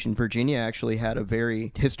as a nation. Virginia actually had a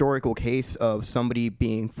very historical case of somebody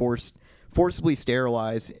being forcibly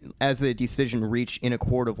sterilized as a decision reached in a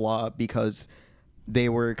court of law because they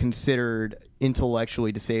were considered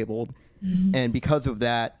intellectually disabled. And because of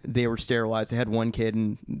that, they were sterilized. They had one kid,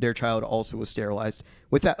 and their child also was sterilized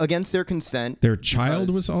with that against their consent. Their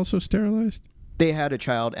child was also sterilized? They had a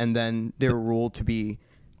child, and then they were ruled to be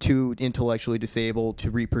too intellectually disabled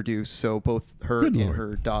to reproduce. So both her and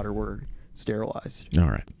her daughter were sterilized. All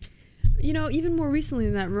right. You know, even more recently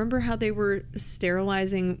than that, remember how they were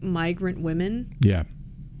sterilizing migrant women? Yeah.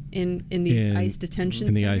 In these ICE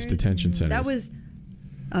detention centers? In the ICE detention centers. That was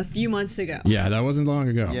a few months ago. Yeah, that wasn't long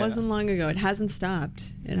ago. It wasn't long ago. It hasn't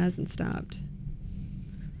stopped. It hasn't stopped.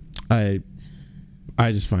 I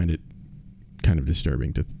just find it kind of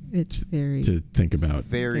disturbing to think about.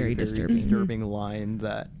 Very disturbing line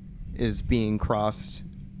that is being crossed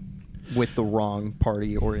with the wrong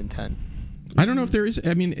party or intent. I don't know if there is.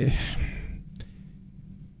 I mean,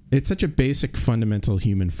 it's such a basic fundamental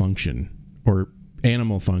human function or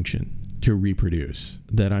animal function to reproduce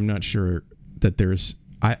that I'm not sure that there's.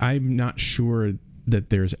 I'm not sure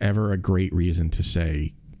that there's ever a great reason to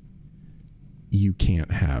say you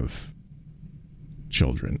can't have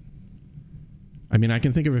children. I mean, I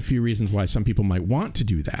can think of a few reasons why some people might want to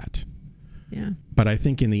do that. Yeah. But I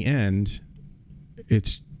think in the end,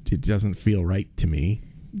 it doesn't feel right to me.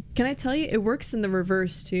 Can I tell you, it works in the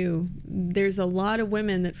reverse too. There's a lot of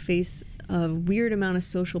women that face a weird amount of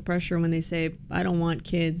social pressure when they say, I don't want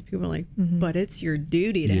kids. People are like, but it's your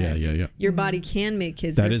duty to have. Yeah. Your body can make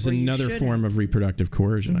kids. That is another form of reproductive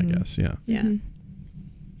coercion, I guess. Yeah. Yeah.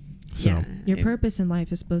 So your purpose in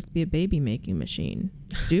life is supposed to be a baby making machine.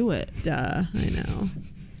 Do it. Duh. I know.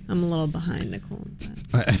 I'm a little behind Nicole.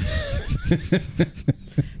 But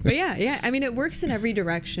yeah. I mean, it works in every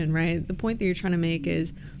direction, right? The point that you're trying to make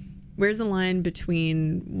is, where's the line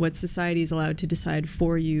between what society is allowed to decide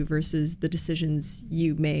for you versus the decisions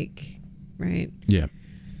you make, right? Yeah.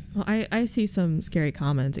 Well, I see some scary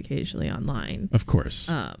comments occasionally online. Of course.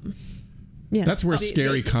 Yeah, that's where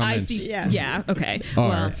scary comments. Yeah. Okay.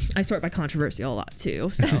 Well, I sort by controversial a lot too.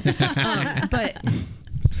 So, but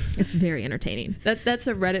it's very entertaining. That's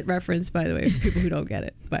a Reddit reference, by the way, for people who don't get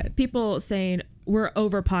it. But people saying we're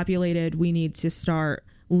overpopulated. We need to start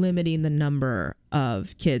limiting the number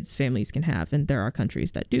of kids families can have, and there are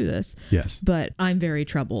countries that do this. Yes. But I'm very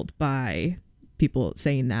troubled by people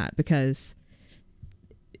saying that, because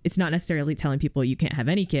it's not necessarily telling people you can't have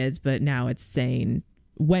any kids, but now it's saying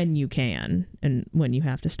when you can and when you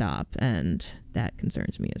have to stop, and that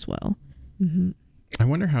concerns me as well. Mm-hmm. I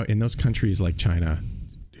wonder how in those countries like China,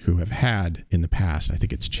 who have had in the past, I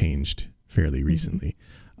think it's changed fairly recently,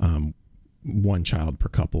 one child per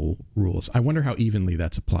couple rules. I wonder how evenly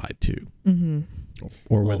that's applied to,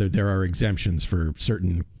 or whether there are exemptions for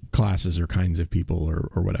certain classes or kinds of people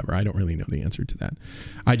or whatever. I don't really know the answer to that.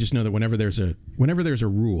 I just know that whenever there's a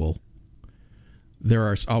rule, there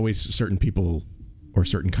are always certain people or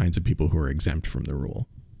certain kinds of people who are exempt from the rule.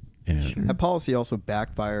 And that policy also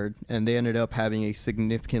backfired, and they ended up having a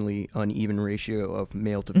significantly uneven ratio of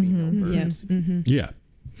male to female births. Yeah.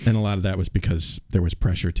 And a lot of that was because there was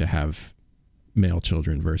pressure to have male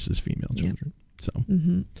children versus female children. So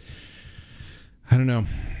I don't know.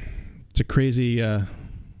 It's a crazy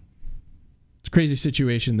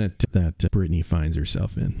situation that Brittany finds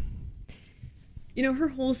herself in. You know, her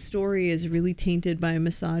whole story is really tainted by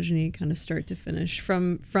misogyny, kind of start to finish.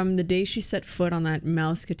 From the day she set foot on that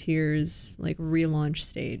Mouseketeers relaunch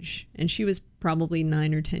stage, and she was probably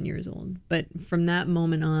 9 or 10 years old. But from that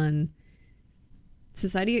moment on,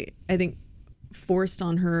 society, I think, forced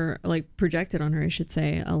on her, projected on her, I should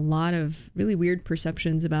say, a lot of really weird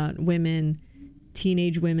perceptions about women,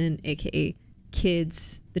 teenage women, aka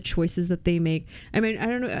kids, the choices that they make. I mean, I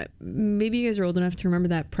don't know, maybe you guys are old enough to remember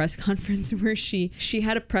that press conference where she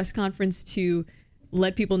had a press conference to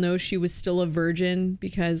let people know she was still a virgin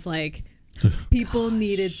because people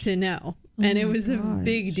needed to know. And it was a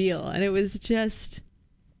big deal. And it was just,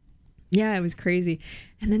 it was crazy.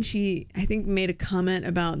 And then she, I think, made a comment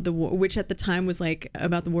about the war, which at the time was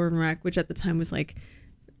about the war in Iraq, which at the time was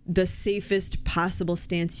the safest possible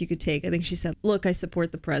stance you could take. I think she said, look, I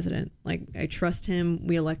support the president. I trust him.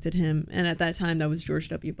 We elected him. And at that time, that was George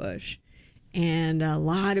W. Bush. And a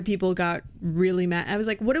lot of people got really mad. I was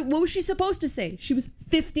like, what was she supposed to say? She was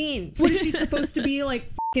 15. What is she supposed to be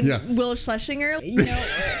fucking Will Schlesinger?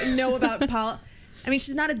 Know about I mean,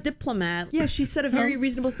 she's not a diplomat. Yeah, she said a very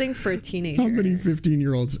reasonable thing for a teenager. How many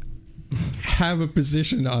 15-year-olds have a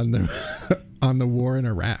position on on the war in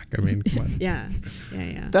Iraq. I mean, come on. Yeah.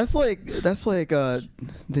 That's like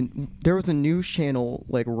there was a news channel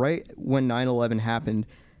like right when 9/11 happened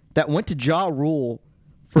that went to Ja Rule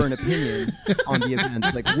for an opinion on the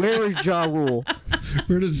events. Like, where is Ja Rule?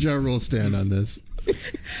 Where does Ja Rule stand on this?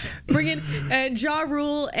 Bring in Ja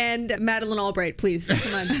Rule and Madeleine Albright, please.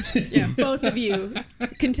 Come on. Yeah, both of you,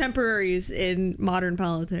 contemporaries in modern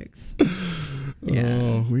politics. Yeah.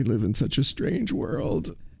 Oh, we live in such a strange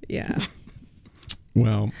world. Yeah.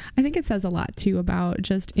 Well, I think it says a lot too about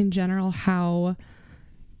just in general how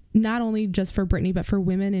not only just for Brittany, but for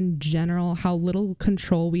women in general, how little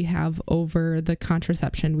control we have over the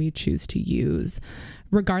contraception we choose to use,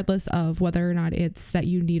 regardless of whether or not it's that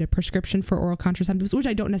you need a prescription for oral contraceptives, which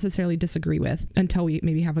I don't necessarily disagree with until we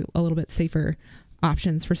maybe have a little bit safer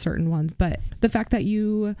options for certain ones. But the fact that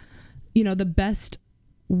you know, the best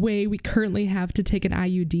way we currently have to take an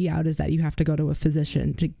IUD out is that you have to go to a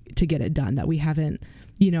physician to get it done, that we haven't,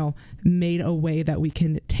 you know, made a way that we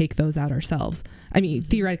can take those out ourselves. I mean,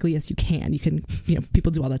 theoretically, yes, you can, you know,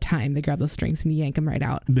 people do all the time. They grab those strings and yank them right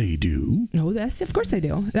out. They do? No, of course they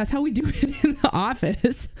do. That's how we do it in the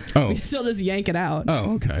office. Oh. We still just yank it out.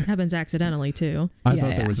 Oh, okay. Happens accidentally too. I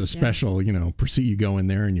thought there was a special, you know, you go in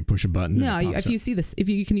there and you push a button. No, if you see this, if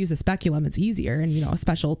you can use a speculum, it's easier, and, you know, a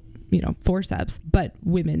special, you know, forceps, but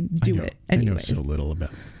women do it anyways. I know so little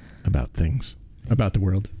about things, about the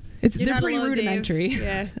world. They're pretty rudimentary.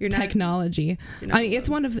 Yeah, technology. I mean, it's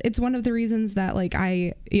one of the reasons that, like,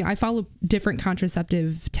 I follow different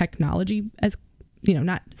contraceptive technology, as, you know,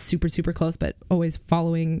 not super close, but always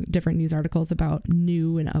following different news articles about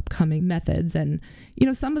new and upcoming methods. And, you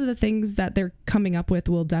know, some of the things that they're coming up with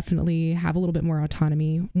will definitely have a little bit more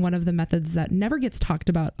autonomy. One of the methods that never gets talked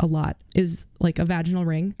about a lot is like a vaginal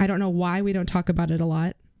ring. I don't know why we don't talk about it a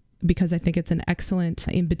lot, because I think it's an excellent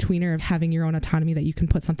in-betweener of having your own autonomy, that you can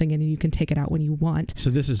put something in and you can take it out when you want.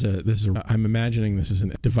 So I'm imagining this is a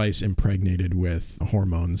device impregnated with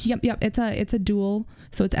hormones. Yep. It's a dual,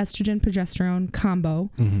 so it's estrogen progesterone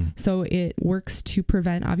combo. Mm-hmm. So it works to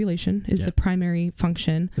prevent ovulation is the primary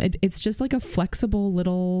function. It's just like a flexible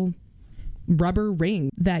little rubber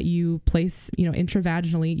ring that you place, you know,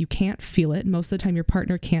 intravaginally. You can't feel it. Most of the time your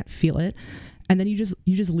partner can't feel it. And then you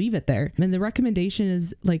just leave it there. And the recommendation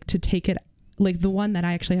is like to take it, like the one that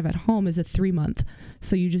I actually have at home is a 3-month.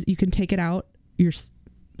 So you can take it out. You're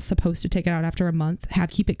supposed to take it out after a month,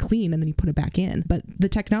 keep it clean, and then you put it back in. But the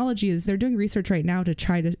technology is, they're doing research right now to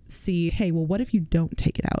try to see, hey, well, what if you don't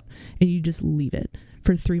take it out and you just leave it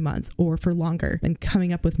for 3 months or for longer, and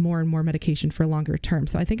coming up with more and more medication for longer term.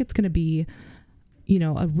 So I think it's going to be, you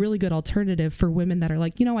know, a really good alternative for women that are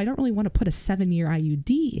like, you know, I don't really want to put a 7-year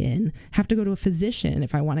IUD in, have to go to a physician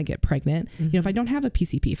if I want to get pregnant. Mm-hmm. You know, if I don't have a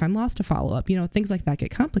PCP, if I'm lost to follow up, you know, things like that get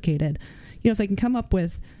complicated. You know, if they can come up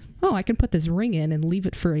with, oh, I can put this ring in and leave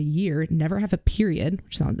it for a year, never have a period,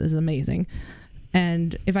 which is amazing.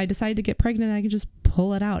 And if I decide to get pregnant, I can just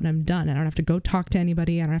pull it out and I'm done. I don't have to go talk to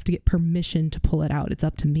anybody. I don't have to get permission to pull it out. It's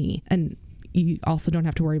up to me. And you also don't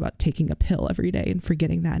have to worry about taking a pill every day and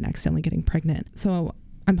forgetting that and accidentally getting pregnant. So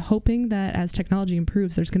I'm hoping that as technology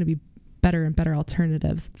improves, there's going to be better and better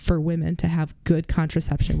alternatives for women to have good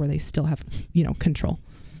contraception where they still have, you know, control.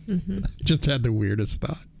 Mm-hmm. Just had the weirdest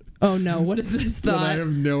thought. Oh no, what is this thought? I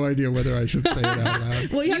have no idea whether I should say it out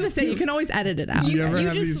loud. Well, you have to say, you can always edit it out.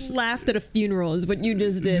 You just laughed at a funeral is what you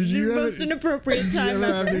just did. Your most inappropriate time ever. You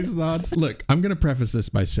ever have these thoughts? Look, I'm going to preface this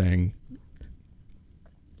by saying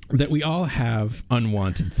that we all have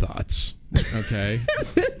unwanted thoughts. Okay.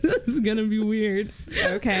 This is gonna be weird.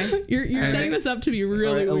 Okay. You're setting this up to be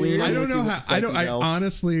really weird. I don't know how. I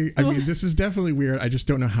honestly. I mean, this is definitely weird. I just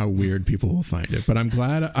don't know how weird people will find it. But I'm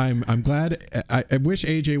glad. I'm glad. I wish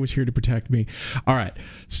AJ was here to protect me. All right.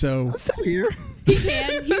 So. That's so weird. He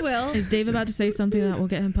can. He will. Is Dave about to say something that will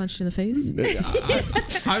get him punched in the face?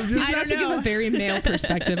 I'm just trying to give a very male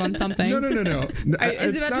perspective on something. No.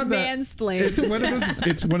 Is it about to mansplain?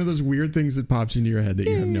 It's one of those weird things that pops into your head that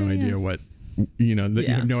you have no idea what. You know, that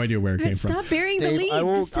you have no idea where it came from. Stop burying Dave, the lead. I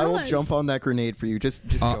will us. jump on that grenade for you. Just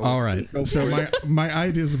go. All right. So my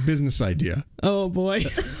idea is a business idea. Oh boy.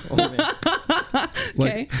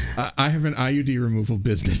 Okay. I have an IUD removal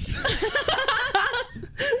business.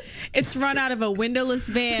 It's run out of a windowless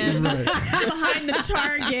van behind the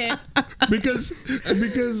Target. Because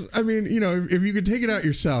I mean, you know, if you could take it out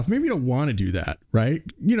yourself, maybe you don't want to do that, right?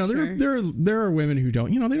 You know, there are women who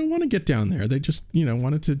don't, you know, they don't want to get down there. They just, you know,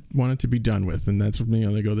 want it to be done with, and that's, you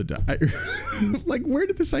know, they go like, where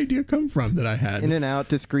did this idea come from that I had? In and out,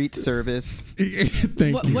 discreet service.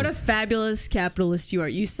 Thank you. What a fabulous capitalist you are.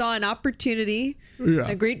 You saw an opportunity,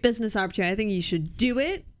 a great business opportunity. I think you should do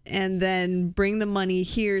it and then bring the money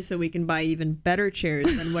here so we can buy even better chairs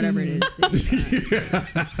than whatever it is that you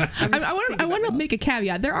got. I want to make a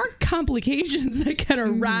caveat. There are complications that can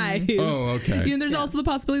arise. Oh, okay. And there's also the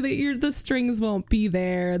possibility that the strings won't be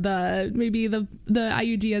there. Maybe the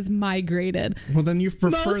IUD has migrated. Well, then you prefer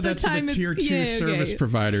Most that of the to time the tier it's- 2 yeah, service okay.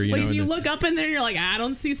 provider. You Like know, if you and look up in there and you're like, I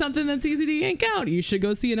don't see something that's easy to yank out. You should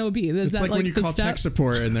go see an OB. it's like when you the call step? tech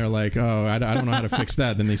support and they're like, oh, I don't know how to fix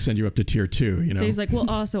that. Then they send you up to tier 2. You know. Dave's like, we'll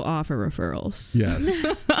also offer referrals. Yes.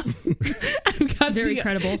 I've got Very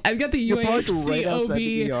credible. I've got the We're like UAHC right outside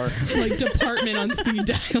the ER. OB like department on speed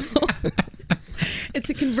dial. It's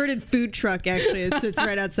a converted food truck, actually. It sits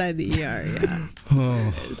right outside the ER.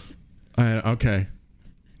 Yeah. Okay.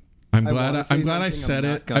 I'm glad I something, said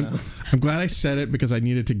I'm it. not gonna. I'm glad I said it because I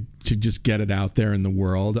needed to just get it out there in the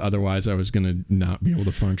world. Otherwise, I was going to not be able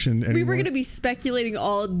to function anymore. We were going to be speculating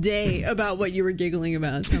all day about what you were giggling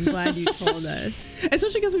about, so I'm glad you told us.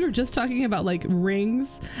 Especially because we were just talking about like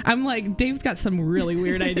rings. I'm like, Dave's got some really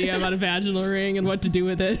weird idea about a vaginal ring and what to do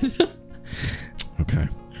with it. Okay.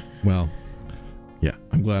 Well, yeah,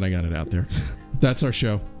 I'm glad I got it out there. That's our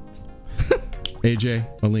show.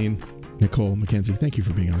 AJ, Aline, Nicole, Mackenzie, thank you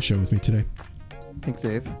for being on the show with me today. Thanks,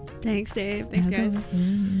 Dave. Thanks, Dave. Thanks, guys.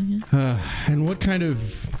 And what kind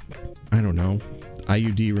of, I don't know,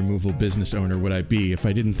 IUD removal business owner would I be if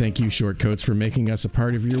I didn't thank you, Shortcoats, for making us a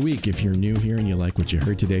part of your week? If you're new here and you like what you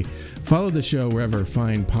heard today, follow the show wherever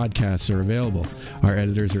fine podcasts are available. Our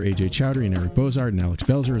editors are AJ Chowdhury and Eric Bozard, and Alex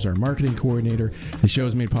Belzer is our marketing coordinator. The show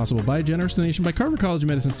is made possible by a generous donation by Carver College of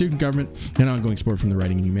Medicine student government and ongoing support from the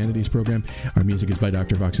Writing and Humanities program. Our music is by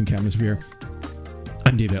Dr. Vox and Catmosphere.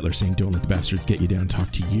 I'm Dave Etler saying don't let the bastards get you down.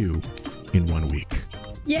 Talk to you in 1 week.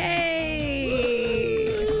 Yay!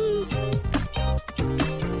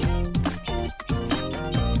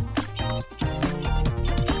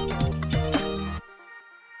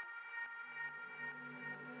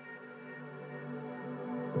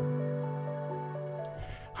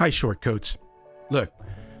 Hi, Shortcoats. Look,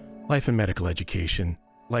 life in medical education,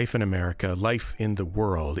 life in America, life in the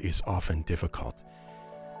world is often difficult.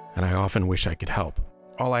 And I often wish I could help.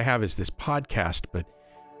 All I have is this podcast, but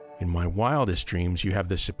in my wildest dreams, you have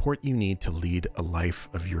the support you need to lead a life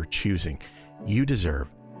of your choosing. You deserve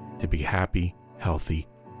to be happy, healthy,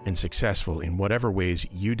 and successful in whatever ways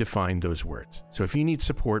you define those words. So if you need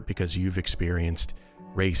support because you've experienced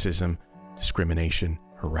racism, discrimination,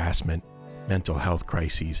 harassment, mental health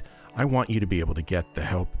crises, I want you to be able to get the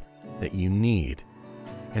help that you need.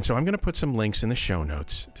 And so I'm going to put some links in the show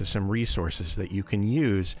notes to some resources that you can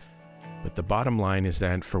use. But the bottom line is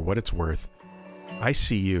that for what it's worth, I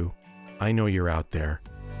see you. I know you're out there.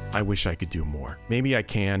 I wish I could do more. Maybe I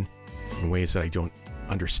can in ways that I don't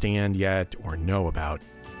understand yet or know about.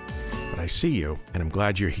 But I see you, and I'm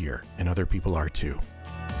glad you're here, and other people are too.